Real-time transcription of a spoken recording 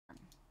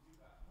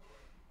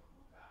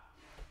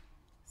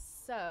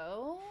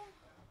So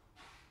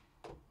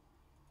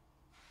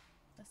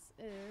this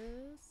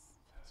is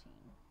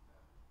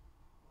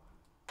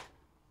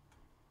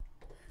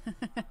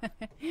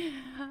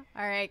 15.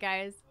 All right,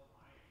 guys.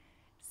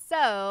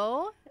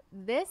 So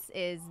this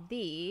is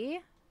the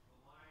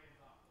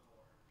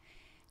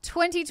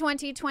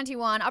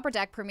 2020-21 Upper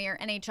Deck Premier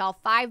NHL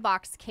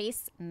 5-box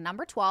case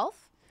number 12.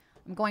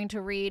 I'm going to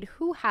read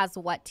who has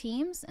what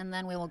teams, and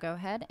then we will go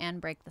ahead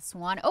and break this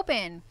one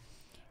open.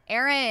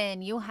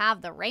 Aaron, you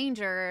have the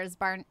Rangers.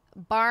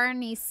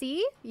 Barney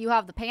C, you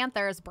have the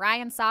Panthers.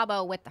 Brian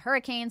Sabo with the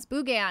Hurricanes.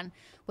 Bugan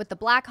with the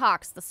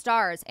Blackhawks, the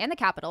Stars, and the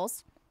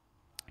Capitals.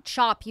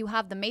 Chop, you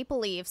have the Maple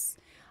Leafs.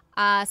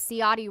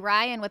 Ciotti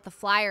Ryan with the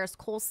Flyers.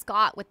 Cole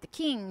Scott with the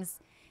Kings.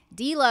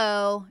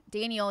 Daniel,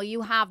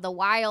 you have the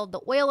Wild,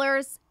 the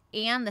Oilers,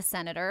 and the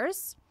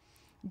Senators.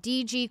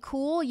 DG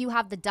Cool, you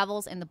have the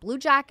Devils and the Blue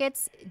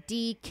Jackets.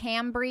 D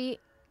Camberry,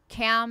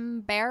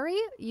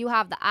 you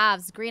have the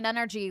Avs. Green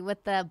Energy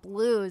with the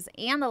Blues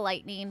and the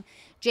Lightning.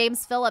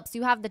 James Phillips,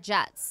 you have the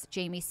Jets.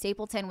 Jamie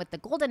Stapleton with the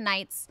Golden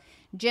Knights.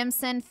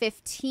 Jimson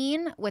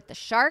 15 with the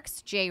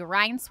Sharks. Jay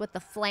Reince with the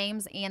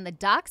Flames and the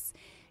Ducks.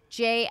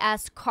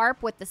 J.S.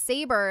 Carp with the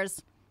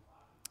Sabres.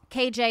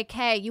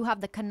 KJK, you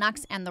have the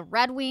Canucks and the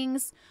Red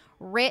Wings.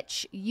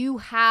 Rich, you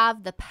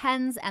have the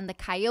Pens and the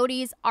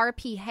Coyotes.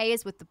 RP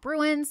Hayes with the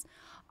Bruins.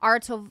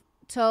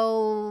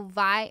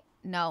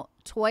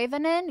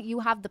 Toivonen,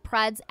 you have the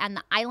Preds and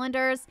the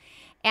Islanders.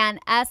 And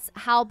S.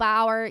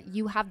 Halbauer,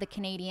 you have the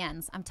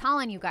Canadiens. I'm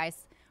telling you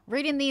guys,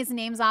 reading these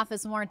names off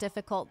is more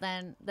difficult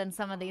than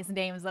some of these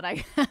names that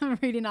I'm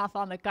reading off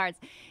on the cards.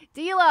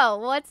 D'Lo,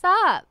 what's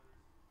up?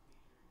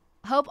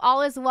 Hope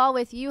all is well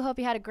with you. Hope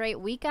you had a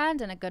great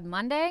weekend and a good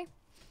Monday.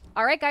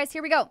 All right, guys,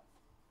 here we go.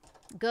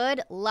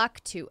 Good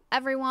luck to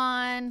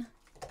everyone.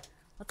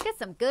 Let's get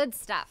some good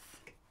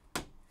stuff.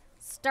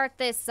 Start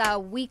this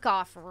week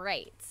off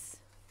right.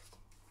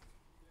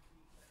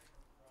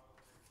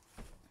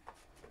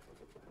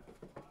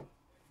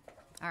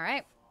 All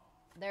right,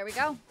 there we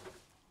go.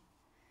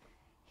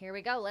 Here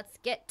we go. Let's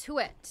get to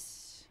it.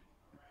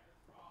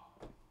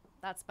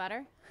 That's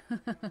better.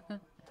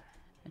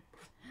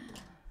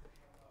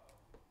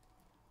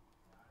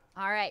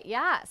 All right,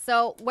 yeah.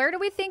 So where do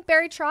we think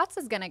Barry Trotz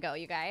is going to go,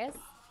 you guys?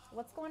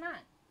 What's going on?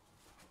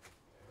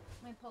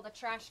 Let me pull the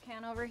trash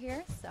can over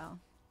here. So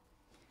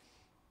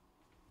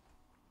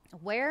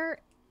where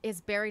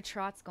is Barry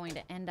Trotz going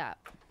to end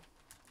up?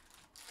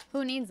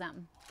 Who needs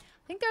him?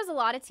 I think there's a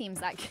lot of teams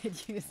that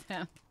could use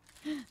him.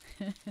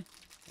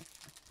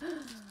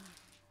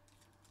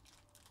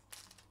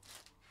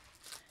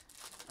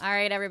 All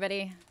right,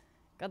 everybody.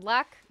 Good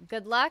luck.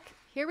 Good luck.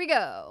 Here we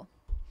go.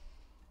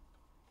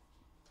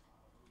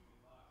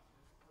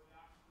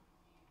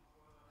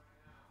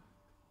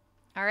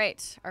 All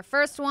right, our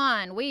first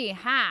one, we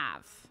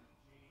have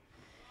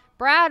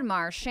Brad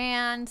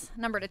Marchand,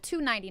 number to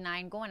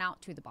 299, going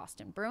out to the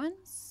Boston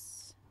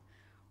Bruins.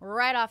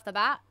 Right off the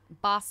bat,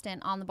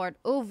 Boston on the board.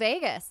 Oh,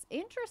 Vegas.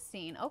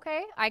 Interesting.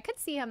 Okay, I could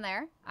see him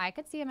there. I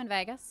could see him in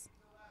Vegas.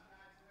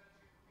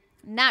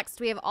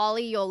 Next, we have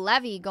Ollie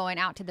Juolevi going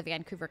out to the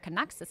Vancouver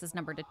Canucks. This is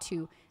number to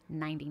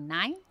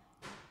 299.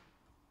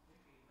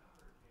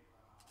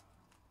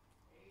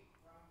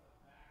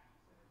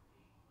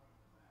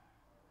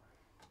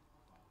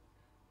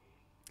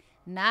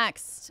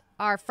 Next,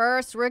 our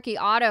first rookie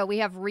auto, we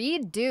have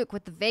Reed Duke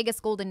with the Vegas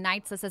Golden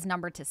Knights. This is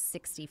number to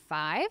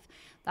 65.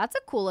 That's a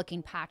cool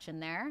looking patch in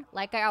there.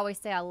 Like I always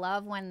say, I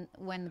love when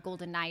the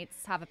Golden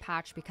Knights have a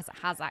patch because it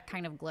has that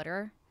kind of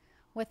glitter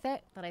with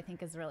it that I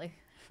think is really,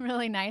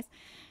 really nice.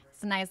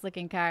 It's a nice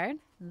looking card.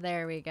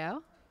 There we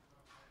go.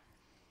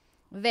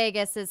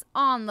 Vegas is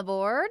on the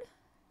board.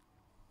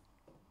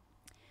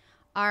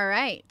 All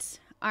right.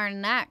 Our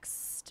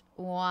next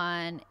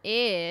one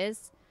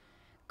is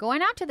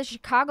going out to the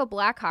Chicago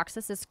Blackhawks.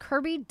 This is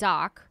Kirby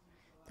Dach.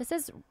 This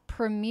is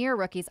Premier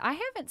Rookies. I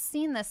haven't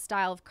seen this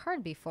style of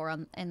card before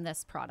in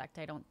this product,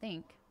 I don't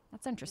think.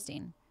 That's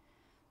interesting.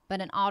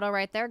 But an auto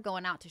right there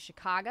going out to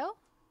Chicago.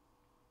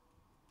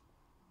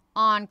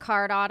 On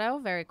card auto.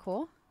 Very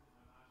cool.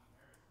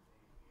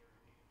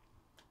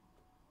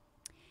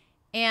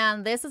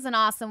 And this is an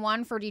awesome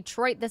one for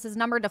Detroit. This is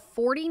numbered to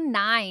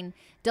 49.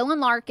 Dylan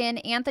Larkin,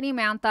 Anthony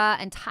Mantha,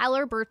 and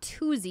Tyler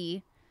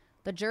Bertuzzi.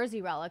 The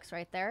jersey relics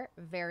right there.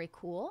 Very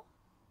cool.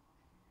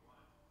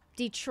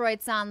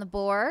 Detroit's on the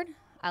board.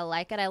 I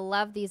like it. I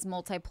love these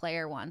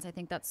multiplayer ones. I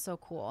think that's so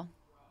cool.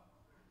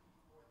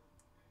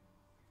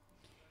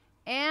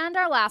 And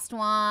our last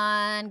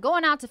one.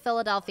 Going out to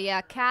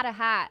Philadelphia. Carter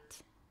Hart.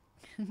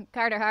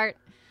 Carter Hart.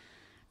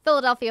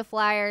 Philadelphia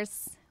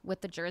Flyers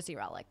with the jersey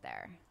relic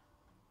there.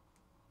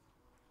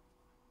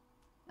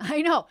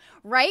 I know,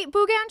 right,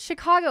 Bugan?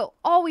 Chicago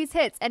always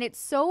hits, and it's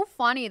so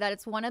funny that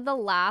it's one of the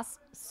last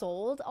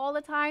sold all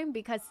the time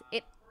because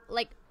it,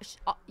 like,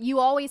 you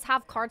always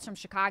have cards from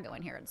Chicago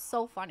in here. It's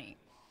so funny.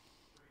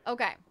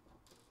 Okay,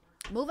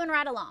 moving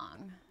right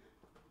along.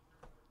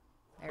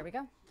 There we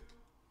go.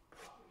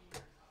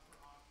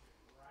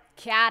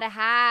 Cat a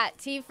hat.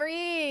 T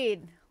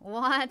Freed.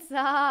 What's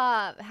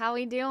up? How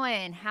we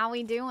doing? How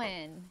we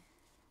doing?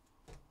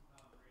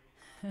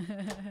 All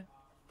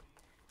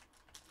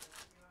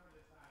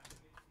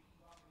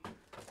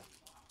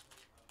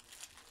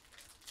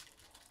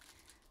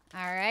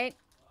right.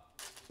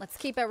 Let's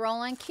keep it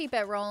rolling. Keep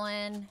it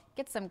rolling.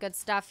 Get some good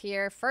stuff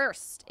here.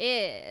 First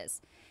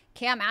is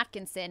Cam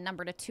Atkinson,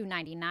 number to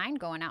 299,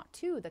 going out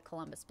to the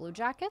Columbus Blue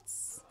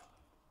Jackets.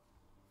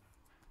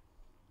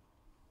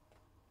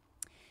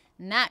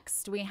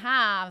 Next, we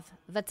have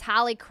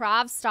Vitaly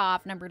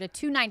Kravtsov, number to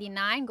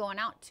 299, going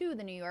out to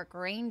the New York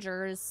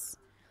Rangers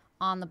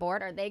on the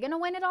board. Are they going to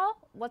win it all?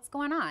 What's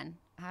going on?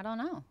 I don't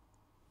know.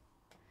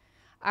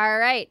 All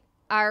right.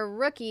 Our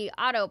rookie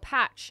auto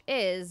patch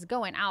is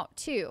going out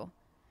to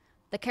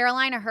the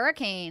Carolina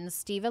Hurricanes,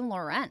 Steven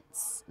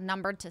Lorentz,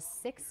 numbered to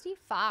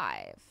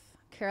 65.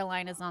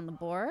 Carolina's on the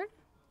board.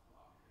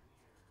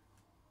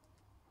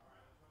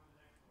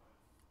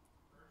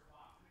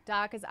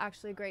 Doc is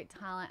actually a great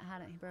talent.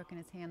 Hadn't he broken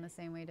his hand the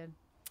same way he did?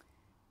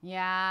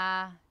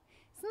 Yeah.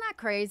 Isn't that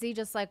crazy?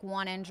 Just like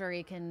one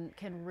injury can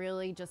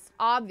really just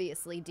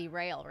obviously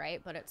derail, right?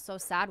 But it's so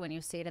sad when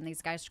you see it in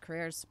these guys'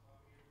 careers.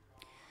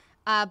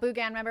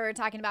 Bugan, remember we were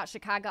talking about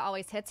Chicago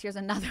always hits. Here's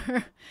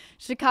another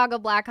Chicago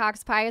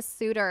Blackhawks, Pius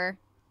Suter,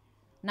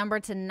 number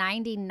to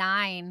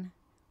 99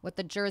 with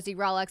the jersey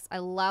relics. I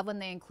love when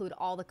they include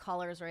all the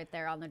colors right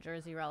there on the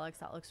jersey relics.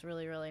 That looks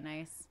really, really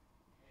nice.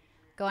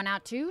 Going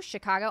out to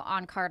Chicago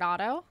on card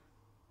auto.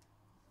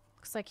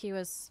 Looks like he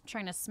was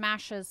trying to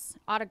smash his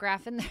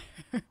autograph in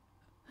there.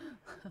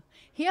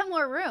 He had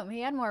more room.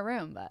 He had more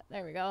room, but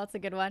there we go. That's a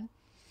good one.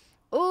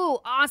 Ooh,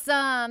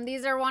 awesome.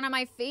 These are one of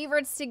my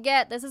favorites to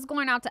get. This is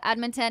going out to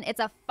Edmonton. It's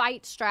a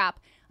fight strap.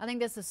 I think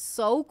this is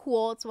so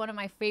cool. It's one of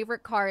my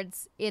favorite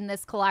cards in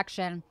this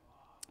collection.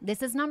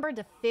 This is numbered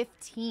to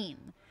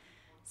 15.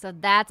 So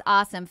that's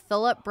awesome.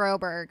 Philip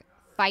Broberg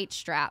fight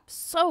strap.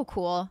 So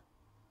cool.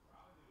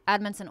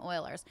 Edmonton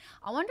Oilers.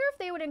 I wonder if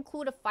they would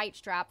include a fight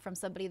strap from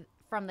somebody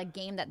from the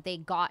game that they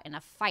got in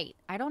a fight.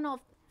 I don't know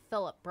if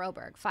Philip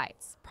Broberg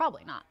fights.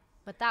 Probably not.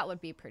 But that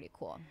would be pretty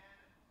cool.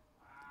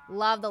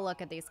 Love the look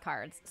of these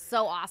cards.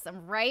 So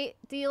awesome, right,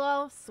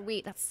 D'Lo?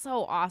 Sweet. That's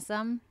so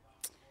awesome.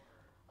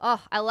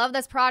 Oh, I love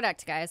this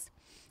product, guys.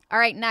 All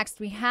right, next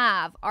we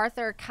have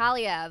Arthur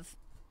Kaliev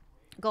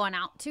going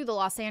out to the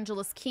Los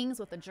Angeles Kings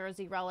with a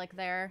jersey relic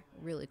there.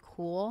 Really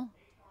cool.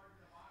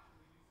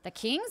 The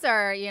Kings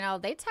are, you know,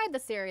 they tied the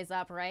series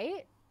up,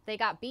 right? They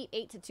got beat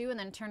 8-2 and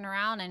then turned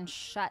around and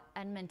shut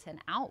Edmonton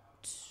out.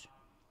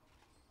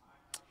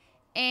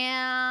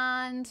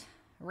 And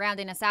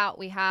rounding us out,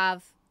 we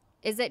have...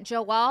 Is it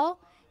Joel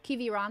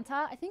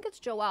Kiviranta? I think it's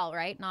Joel,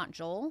 right? Not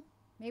Joel.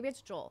 Maybe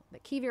it's Joel.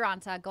 But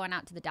Kiviranta going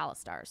out to the Dallas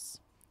Stars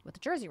with a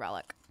jersey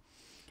relic.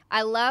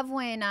 I love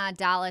when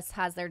Dallas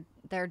has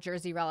their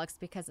jersey relics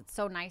because it's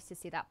so nice to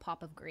see that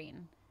pop of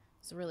green.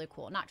 It's really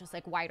cool. Not just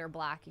like white or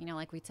black, you know,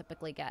 like we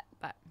typically get.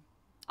 But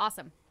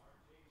awesome.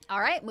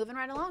 All right, moving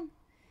right along.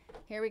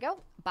 Here we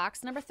go.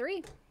 Box number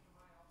 3.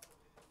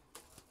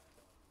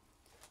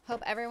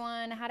 Hope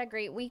everyone had a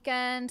great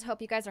weekend.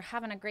 Hope you guys are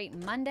having a great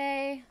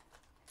Monday.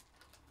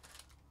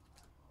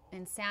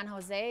 In San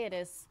Jose, it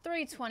is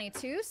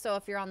 3:22, so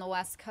if you're on the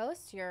West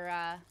Coast,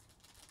 your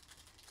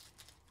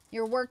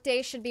work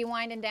day should be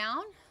winding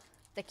down.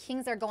 The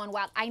Kings are going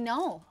wild. I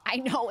know,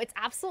 it's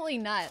absolutely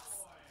nuts.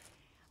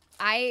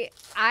 I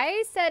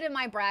said in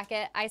my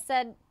bracket, I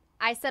said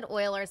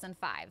Oilers in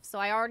 5, so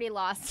I already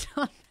lost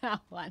on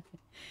that one.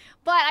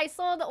 But I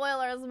sold the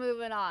Oilers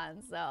moving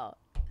on, so.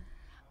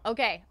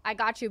 Okay, I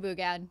got you,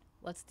 Bugad.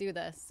 Let's do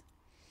this.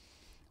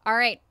 All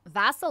right,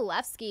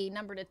 Vasilevsky,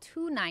 number to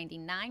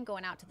 299,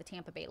 going out to the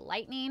Tampa Bay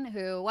Lightning,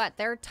 who,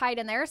 they're tied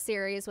in their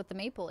series with the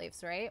Maple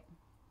Leafs, right?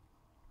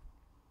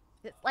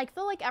 It's like,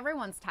 feel like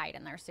everyone's tied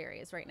in their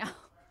series right now.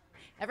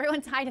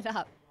 Everyone tied it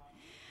up.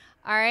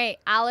 All right,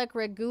 Alec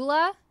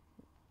Regula,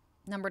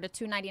 number to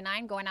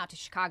 299, going out to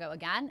Chicago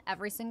again.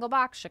 Every single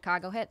box,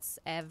 Chicago hits.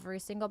 Every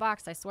single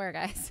box, I swear,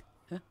 guys.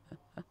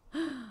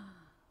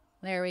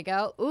 There we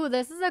go. Ooh,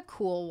 this is a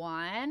cool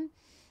one.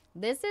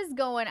 This is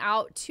going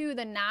out to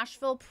the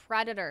Nashville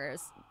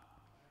Predators.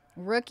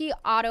 Rookie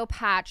auto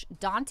patch,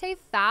 Dante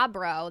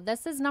Fabro.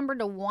 This is numbered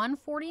to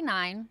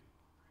 149.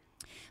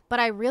 But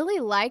I really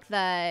like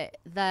the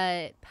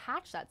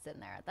patch that's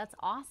in there. That's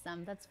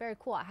awesome. That's very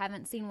cool. I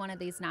haven't seen one of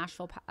these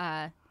Nashville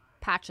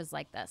patches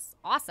like this.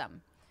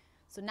 Awesome.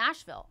 So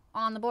Nashville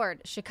on the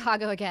board.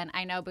 Chicago again.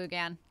 I know,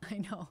 Bugan. I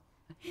know.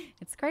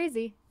 It's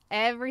crazy.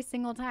 Every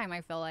single time,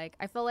 I feel like.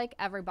 I feel like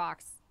every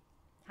box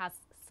has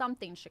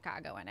something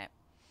Chicago in it.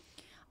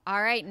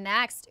 All right,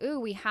 next. Ooh,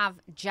 we have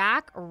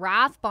Jack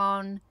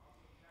Rathbone.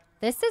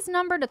 This is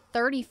numbered to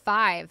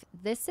 35.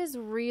 This is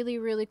really,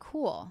 really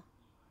cool.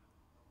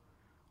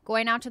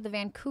 Going out to the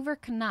Vancouver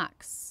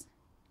Canucks.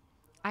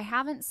 I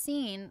haven't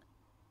seen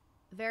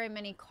very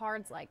many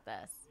cards like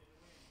this.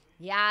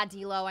 Yeah,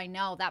 D'Lo, I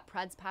know. That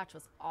Preds patch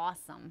was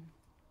awesome.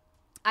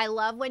 I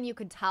love when you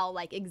could tell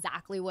like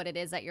exactly what it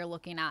is that you're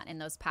looking at in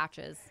those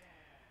patches.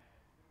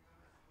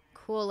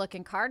 Cool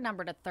looking card,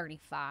 numbered to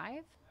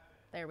 35.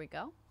 There we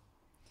go.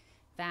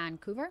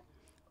 Vancouver.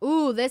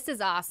 Ooh, this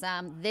is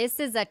awesome. This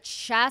is a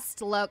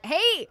chest logo.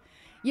 Hey,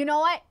 you know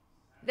what?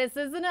 This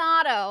is an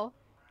auto.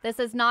 This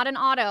is not an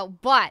auto,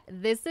 but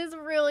this is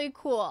really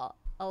cool.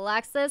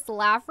 Alexis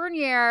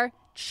Lafreniere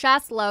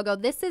chest logo.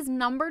 This is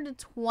numbered to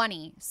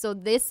 20. So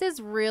this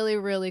is really,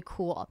 really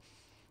cool.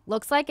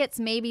 Looks like it's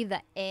maybe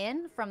the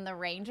N from the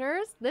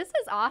Rangers. This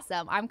is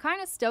awesome. I'm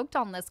kind of stoked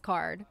on this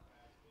card.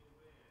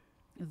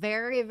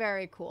 Very,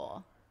 very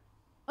cool.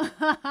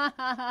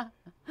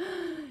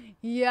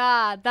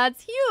 Yeah,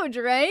 that's huge,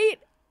 right?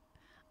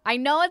 I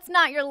know it's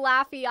not your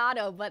Laffy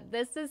auto, but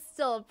this is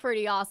still a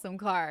pretty awesome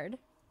card.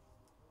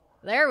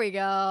 There we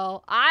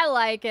go. I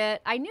like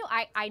it. I knew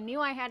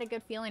I had a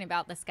good feeling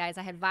about this, guys.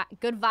 I had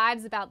good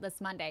vibes about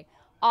this Monday.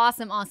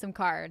 Awesome, awesome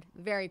card.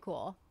 Very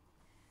cool.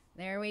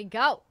 There we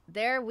go.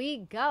 There we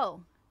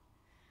go.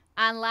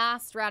 And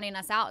last, rounding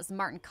us out, is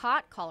Martin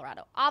Cott,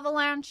 Colorado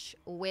Avalanche,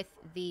 with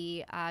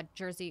the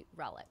jersey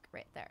relic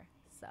right there.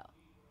 So,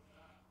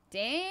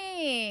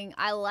 dang.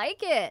 I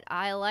like it.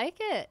 I like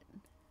it.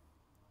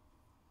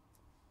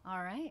 All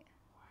right.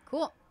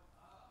 Cool.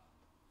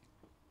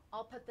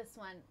 I'll put this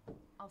one,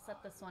 I'll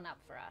set this one up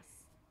for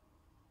us.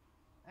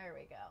 There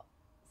we go.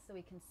 So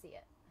we can see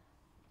it.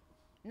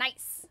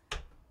 Nice.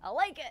 I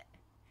like it.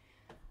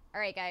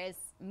 All right, guys.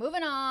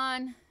 Moving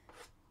on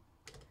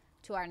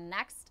to our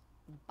next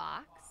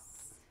box.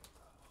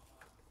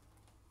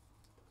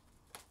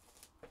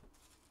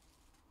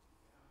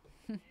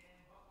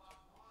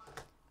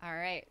 All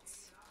right.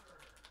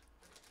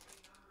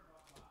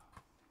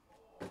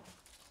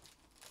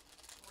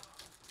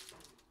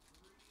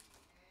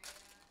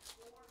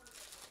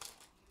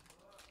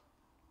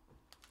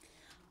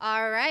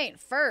 All right,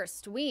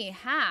 first we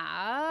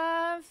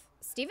have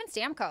Steven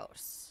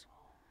Stamkos.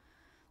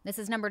 This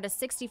is numbered to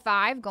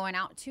 65, going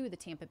out to the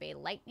Tampa Bay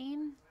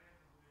Lightning.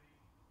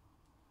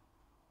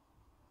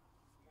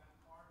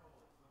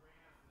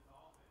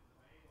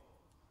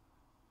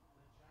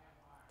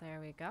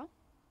 There we go.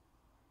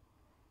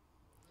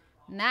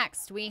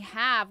 Next, we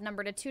have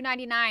numbered to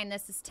 299.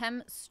 This is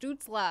Tim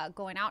Stützle,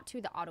 going out to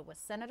the Ottawa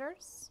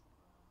Senators.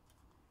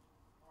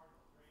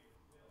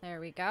 There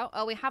we go.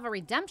 Oh, we have a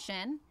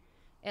redemption.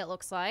 It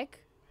looks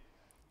like.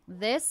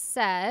 This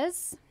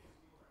says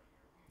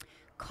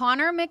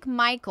Connor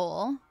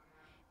McMichael.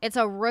 It's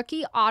a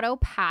rookie auto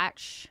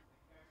patch.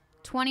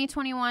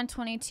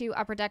 2021-22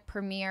 Upper Deck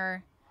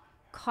Premier.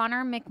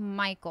 Connor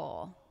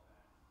McMichael.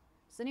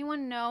 Does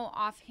anyone know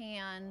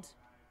offhand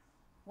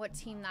what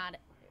team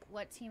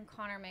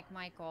Connor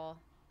McMichael?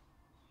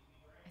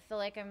 I feel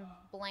like I'm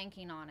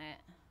blanking on it.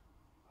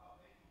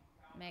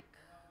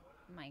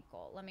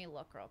 McMichael. Let me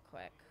look real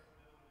quick.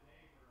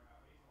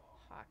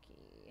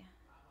 Hockey.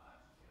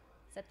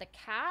 Is that the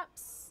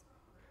Caps?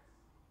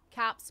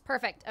 Caps.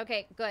 Perfect.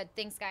 Okay, good.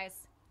 Thanks,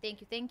 guys. Thank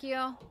you. Thank you.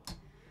 I'm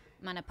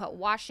going to put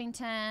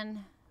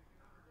Washington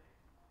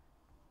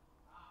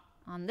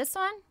on this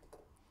one.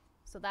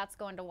 So that's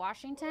going to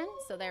Washington.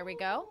 So there we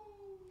go.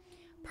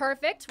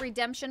 Perfect.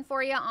 Redemption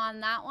for you on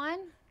that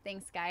one.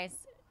 Thanks, guys.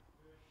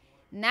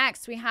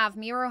 Next, we have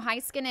Miro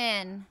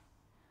Heiskanen.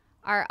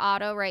 Our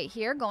auto right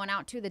here going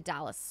out to the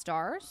Dallas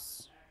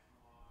Stars.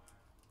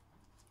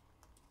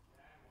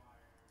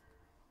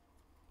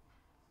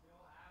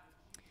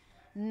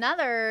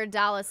 Another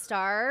Dallas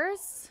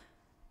Stars,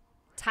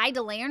 Ty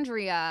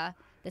Dellandrea.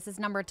 This is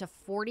numbered to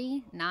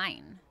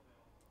 49.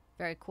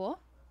 Very cool.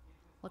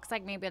 Looks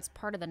like maybe it's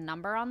part of the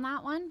number on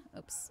that one.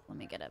 Oops, let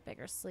me get a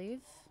bigger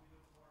sleeve.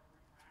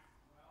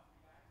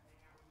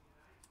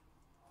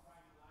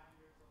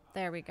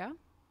 There we go.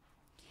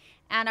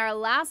 And our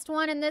last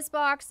one in this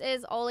box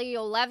is Olli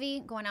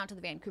Juolevi going out to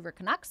the Vancouver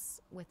Canucks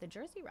with the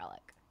jersey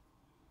relic.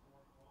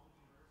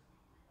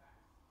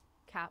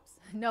 Caps.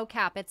 No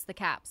cap, it's the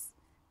Caps.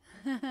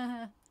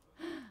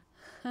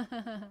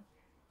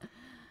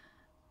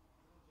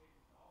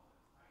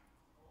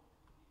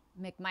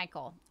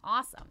 McMichael.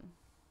 Awesome.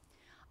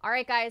 All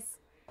right, guys.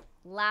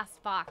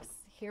 Last box.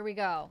 Here we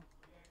go.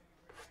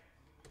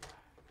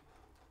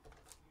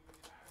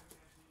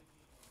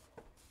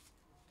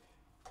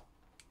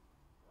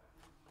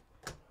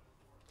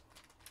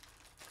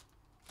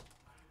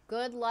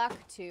 Good luck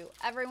to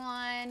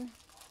everyone.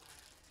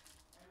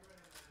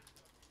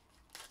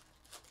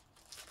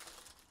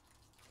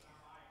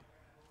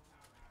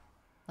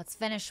 Let's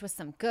finish with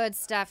some good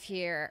stuff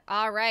here.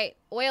 All right,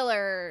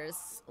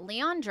 Oilers.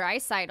 Leon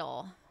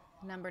Draisaitl,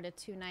 numbered to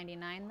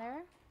 299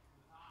 there.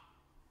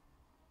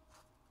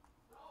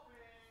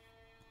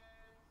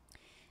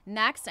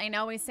 Next, I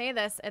know we say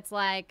this, it's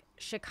like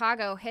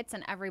Chicago hits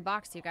in every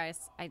box, you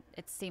guys.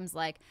 It seems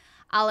like.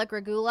 Alec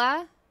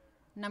Regula,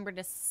 numbered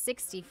to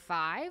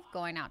 65,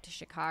 going out to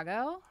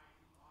Chicago.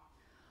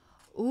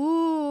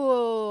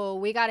 Ooh,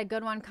 we got a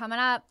good one coming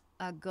up.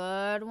 A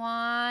good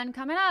one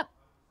coming up.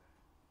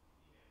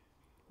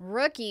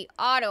 Rookie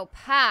auto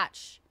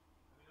patch.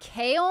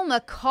 Cale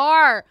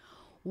Makar.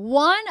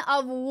 1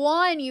 of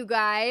 1, you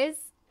guys.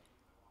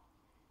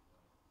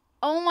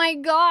 Oh my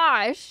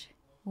gosh.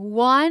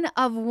 1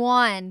 of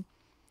 1.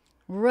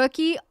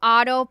 Rookie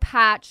auto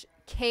patch.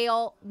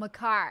 Cale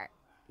Makar.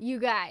 You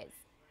guys,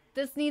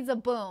 this needs a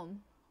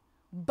boom.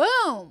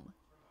 Boom!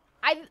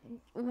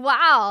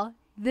 Wow,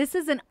 this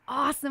is an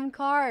awesome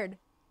card.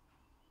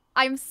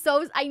 I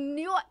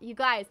knew it, you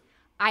guys.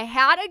 I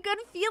had a good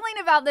feeling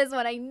about this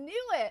one. I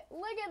knew it.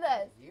 Look at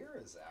this. What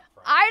year is that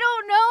from? I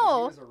don't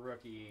know. He was a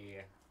rookie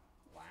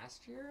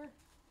last year?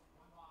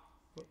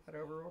 Flip that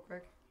over real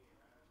quick.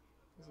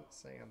 What does it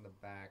say on the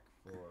back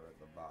for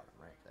the bottom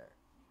right there?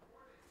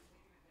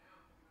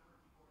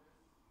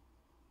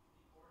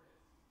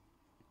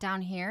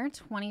 Down here,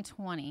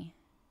 2020.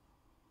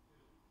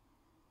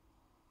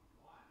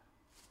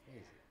 Easy.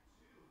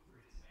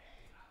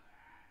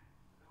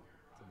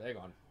 It's a big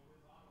one.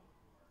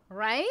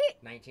 Right?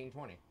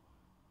 1920.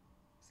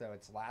 So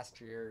it's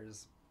last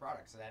year's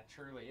product. So that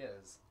truly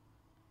is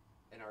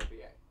an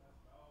RPA.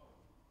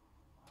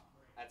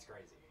 That's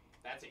crazy.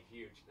 That's a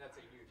huge card.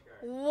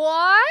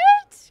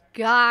 What?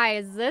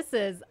 Guys, this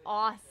is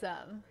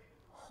awesome.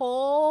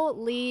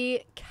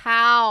 Holy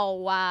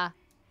cow.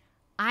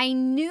 I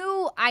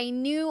knew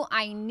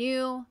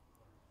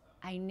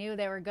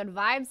there were good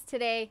vibes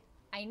today.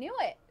 I knew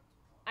it.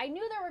 I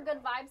knew there were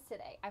good vibes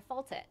today. I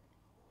felt it.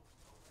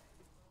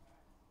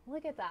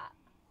 Look at that.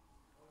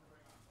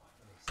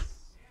 That's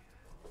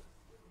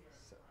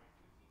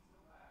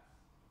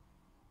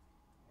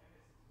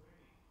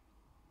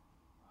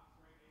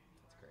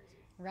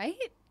crazy.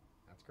 Right?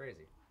 That's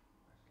crazy.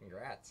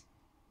 Congrats.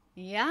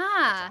 Yeah.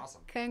 That's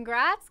awesome.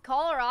 Congrats,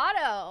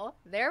 Colorado.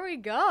 There we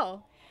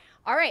go.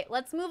 All right,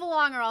 let's move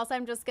along or else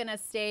I'm just going to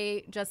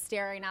stay just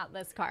staring at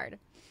this card.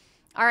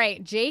 All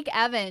right, Jake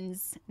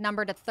Evans,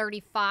 number to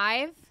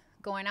 35,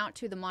 going out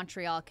to the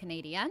Montreal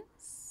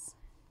Canadiens.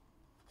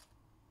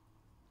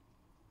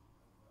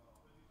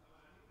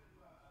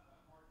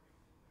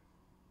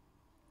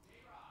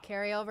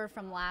 Carryover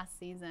from last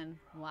season.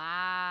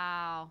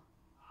 Wow.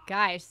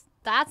 Guys,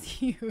 that's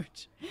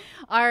huge.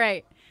 All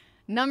right,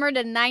 number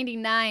to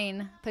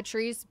 99,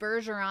 Patrice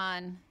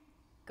Bergeron,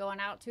 going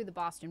out to the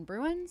Boston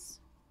Bruins.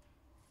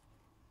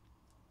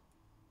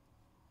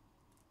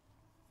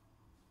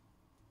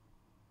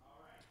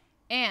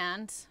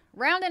 And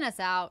rounding us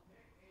out,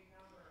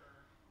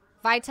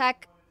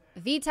 Vitek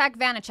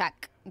Vanacek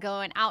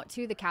going out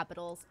to the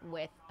Capitals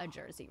with a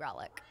jersey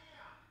relic.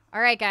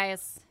 All right,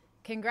 guys.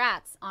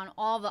 Congrats on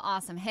all the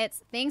awesome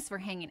hits. Thanks for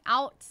hanging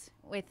out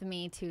with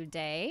me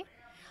today.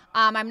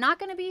 I'm not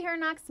going to be here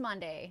next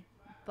Monday,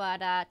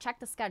 but check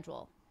the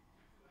schedule.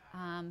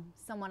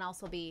 Someone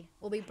else will be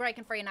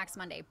breaking for you next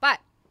Monday. But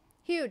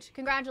huge.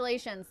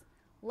 Congratulations.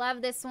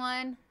 Love this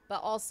one.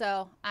 But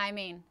also, I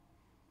mean,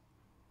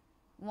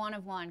 one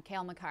of one,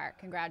 Cale Makar.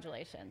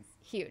 Congratulations.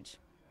 Huge.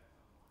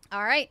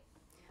 All right.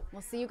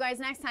 We'll see you guys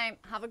next time.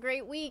 Have a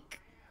great week.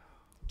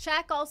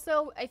 Check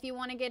also if you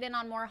want to get in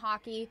on more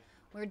hockey.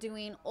 We're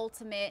doing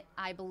Ultimate,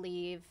 I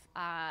believe,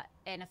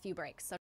 in a few breaks. So